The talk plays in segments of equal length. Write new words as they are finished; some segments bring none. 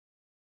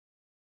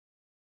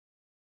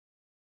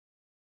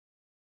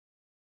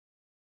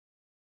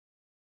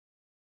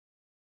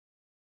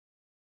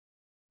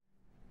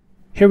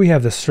Here we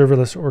have the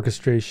serverless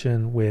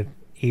orchestration with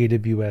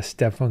AWS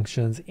Step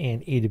Functions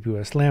and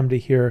AWS Lambda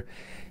here.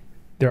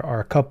 There are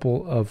a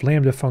couple of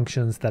Lambda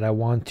functions that I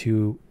want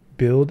to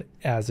build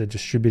as a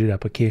distributed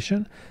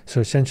application.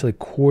 So essentially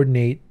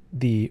coordinate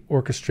the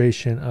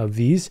orchestration of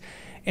these,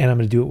 and I'm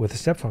going to do it with a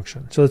step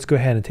function. So let's go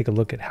ahead and take a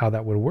look at how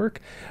that would work.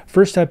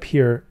 First up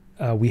here,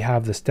 we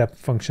have the step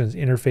functions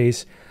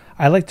interface.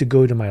 I like to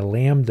go to my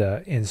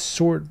Lambda and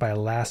sort by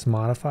last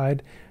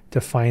modified to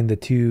find the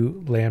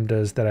two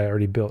Lambdas that I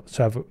already built.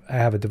 So I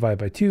have a divide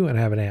by two and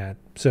I have an add.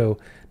 So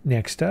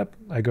next up,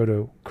 I go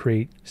to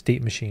create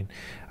state machine.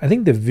 I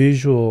think the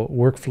visual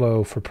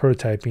workflow for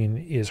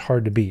prototyping is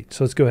hard to beat.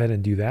 So let's go ahead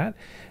and do that.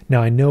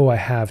 Now I know I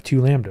have two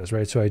Lambdas,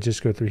 right? So I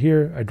just go through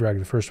here, I drag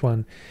the first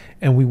one,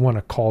 and we want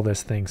to call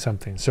this thing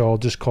something. So I'll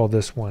just call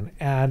this one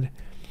add,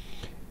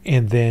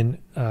 and then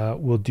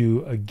we'll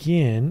do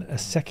again a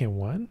second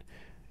one,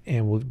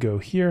 and we'll go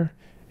here,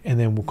 and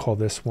then we'll call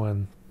this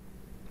one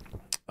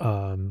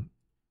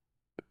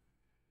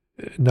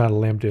not a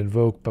Lambda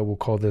invoke, but we'll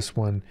call this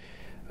one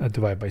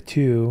divide by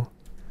two.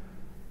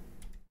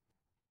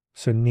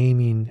 So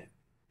naming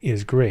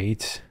is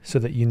great so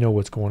that you know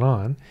what's going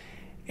on.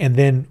 And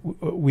then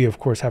we of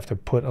course have to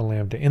put a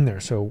Lambda in there.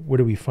 So where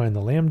do we find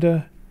the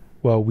Lambda?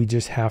 Well, we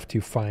just have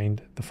to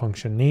find the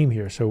function name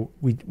here. So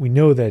we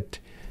know that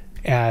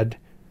add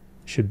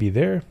should be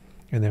there.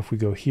 And then if we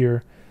go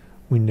here,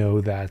 we know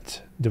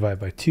that divide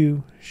by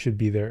two should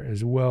be there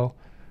as well.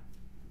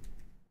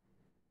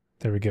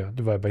 There we go,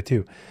 divide by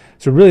two.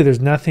 So really there's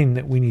nothing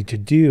that we need to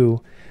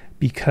do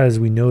because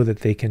we know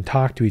that they can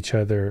talk to each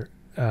other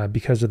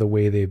because of the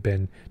way they've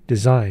been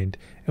designed.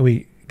 And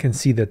we can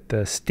see that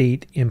the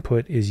state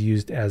input is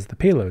used as the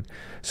payload.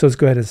 So let's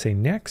go ahead and say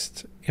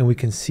next, and we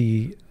can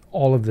see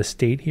all of the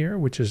state here,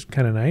 which is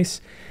kind of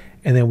nice.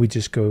 And then we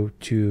just go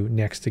to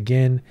next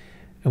again,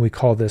 and we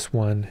call this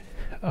one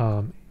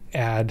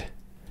add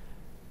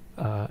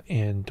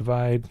and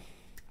divide.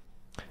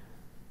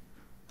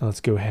 Now let's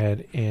go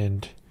ahead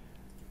and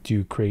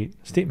do create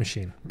state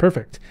machine.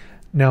 Perfect.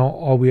 Now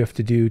all we have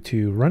to do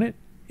to run it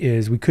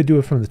is we could do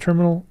it from the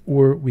terminal,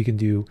 or we can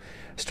do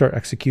start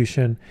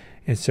execution.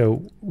 And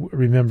so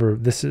remember,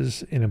 this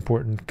is an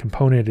important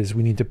component, is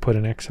we need to put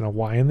an X and a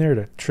Y in there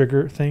to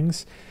trigger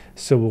things.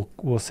 So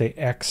we'll say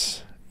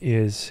X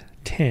is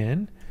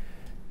 10,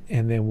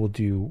 and then we'll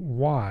do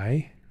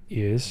Y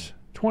is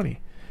 20.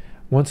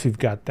 Once we've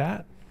got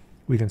that,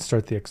 we can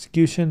start the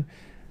execution,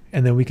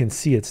 and then we can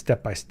see it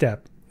step by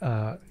step.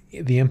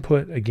 The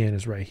input again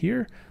is right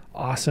here.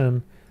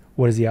 Awesome.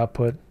 What is the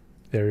output?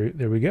 There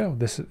we go.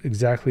 This is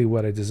exactly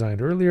what I designed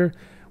earlier.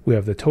 We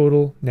have the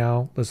total.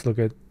 Now let's look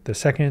at the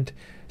second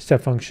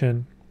step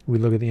function. We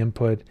look at the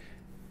input.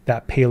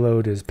 That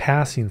payload is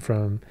passing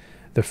from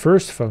the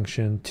first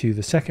function to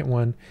the second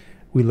one.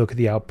 We look at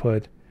the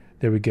output.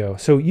 There we go.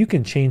 So you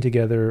can chain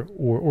together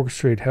or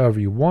orchestrate however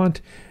you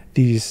want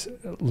these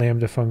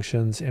Lambda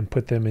functions and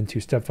put them into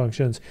step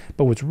functions.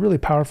 But what's really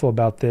powerful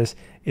about this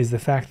is the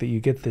fact that you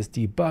get this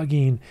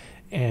debugging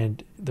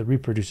and the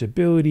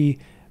reproducibility,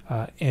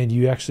 and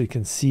you actually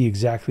can see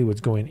exactly what's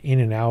going in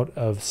and out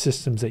of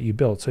systems that you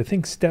build. So I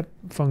think step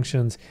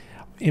functions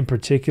in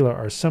particular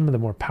are some of the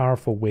more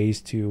powerful ways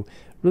to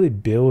really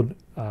build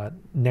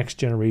next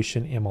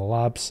generation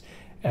MLOps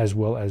as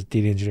well as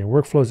data engineering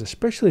workflows,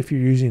 especially if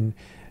you're using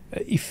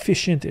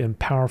efficient and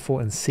powerful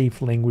and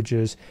safe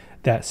languages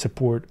that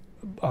support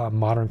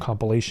modern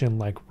compilation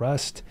like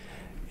Rust.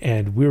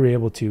 And we were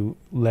able to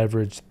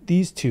leverage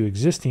these two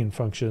existing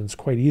functions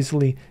quite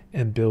easily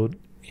and build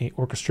an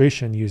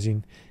orchestration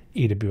using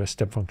AWS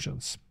Step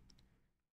Functions.